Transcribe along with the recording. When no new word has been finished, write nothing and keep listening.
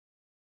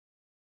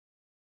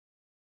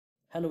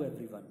Hello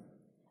everyone,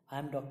 I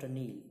am Dr.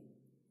 Neil.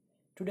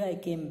 Today I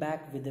came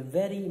back with a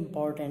very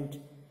important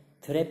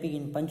therapy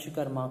in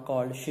Panchakarma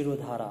called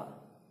Shirodhara.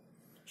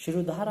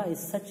 Shirodhara is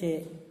such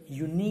a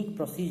unique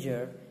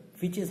procedure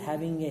which is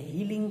having a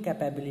healing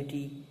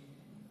capability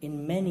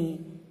in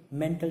many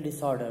mental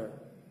disorders.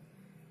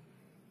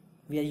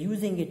 We are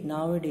using it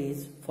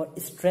nowadays for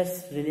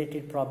stress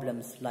related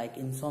problems like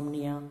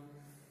insomnia,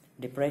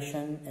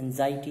 depression,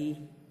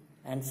 anxiety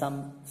and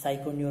some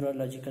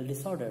psychoneurological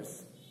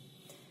disorders.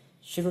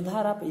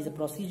 Shirodhara is a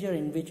procedure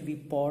in which we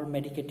pour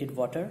medicated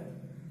water,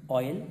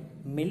 oil,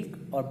 milk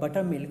or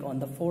buttermilk on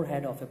the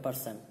forehead of a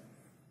person.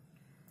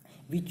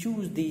 We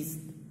choose these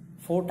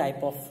 4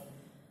 types of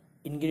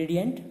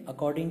ingredient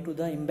according to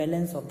the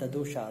imbalance of the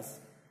doshas.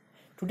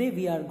 Today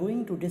we are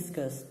going to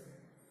discuss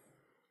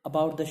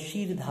about the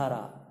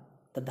Shirodhara,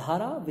 the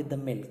dhara with the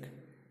milk.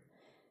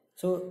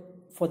 So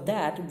for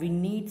that we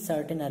need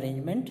certain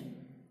arrangement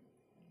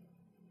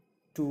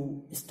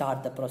to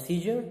start the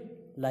procedure,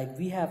 like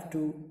we have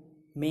to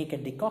make a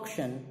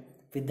decoction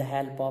with the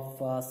help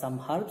of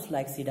some herbs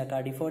like Sida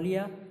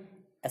cardifolia,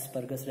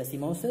 Aspergillus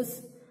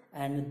racemosus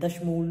and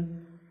dashmul,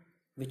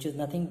 which is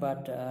nothing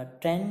but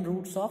 10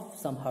 roots of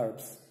some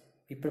herbs.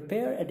 We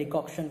prepare a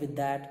decoction with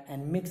that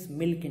and mix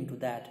milk into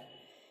that.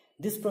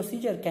 This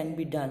procedure can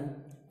be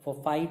done for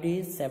 5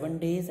 days, 7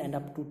 days and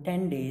up to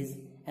 10 days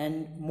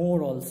and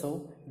more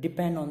also,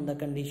 depend on the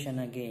condition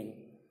again.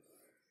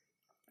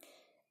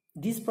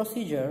 This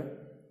procedure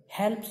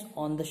helps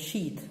on the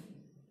sheath,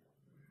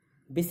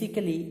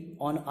 basically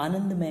on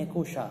Anandamaya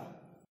Kosha.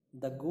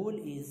 The goal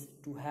is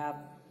to have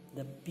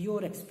the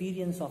pure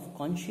experience of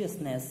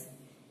consciousness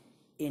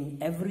in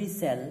every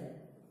cell,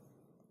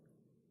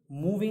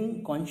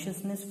 moving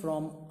consciousness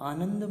from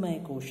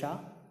Anandamaya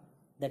Kosha,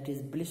 that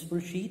is blissful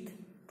sheath,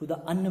 to the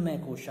Annamaya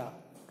Kosha,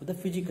 to the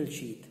physical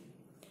sheath.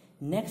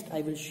 Next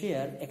I will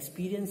share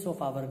experience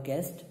of our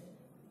guest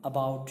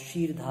about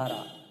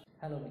Shirodhara.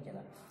 Hello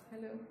Michaela.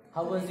 Hello.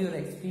 How was your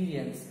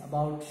experience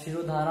about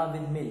Shirodhara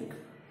with milk?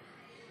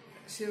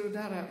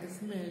 Shirodhara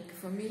with milk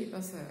for me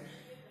was a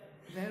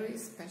very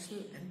special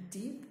and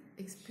deep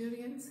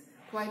experience,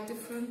 quite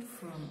different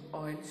from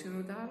oil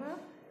Shirodhara.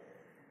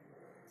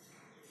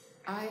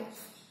 I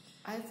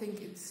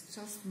think it's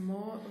just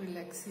more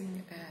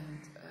relaxing and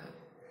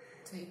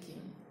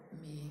taking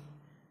me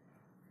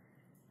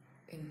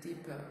in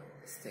deeper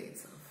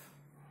states of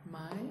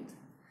mind.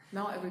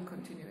 Now I will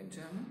continue in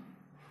German.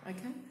 I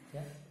can?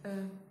 Yeah.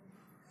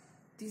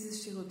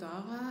 Dieses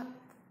Shirodhara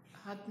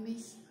hat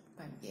mich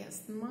beim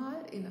ersten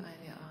Mal in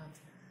eine Art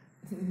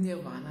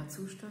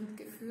Nirvana-Zustand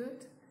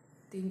geführt,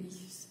 den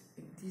ich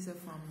in dieser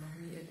Form noch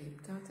nie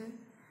erlebt hatte.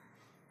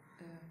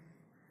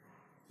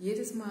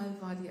 Jedes Mal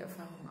war die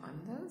Erfahrung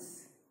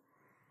anders,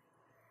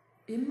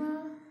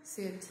 immer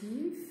sehr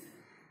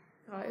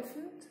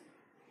tiefgreifend,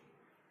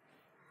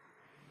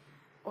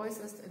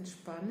 äußerst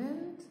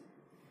entspannend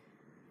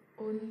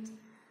und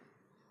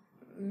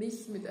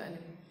mich mit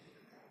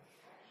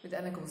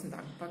einer großen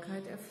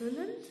Dankbarkeit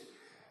erfüllend.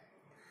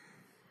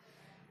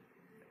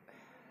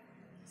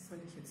 Was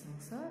soll ich jetzt noch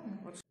sagen?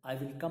 I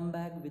will come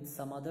back with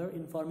some other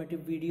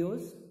informative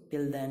videos.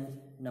 Till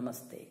then,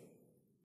 namaste.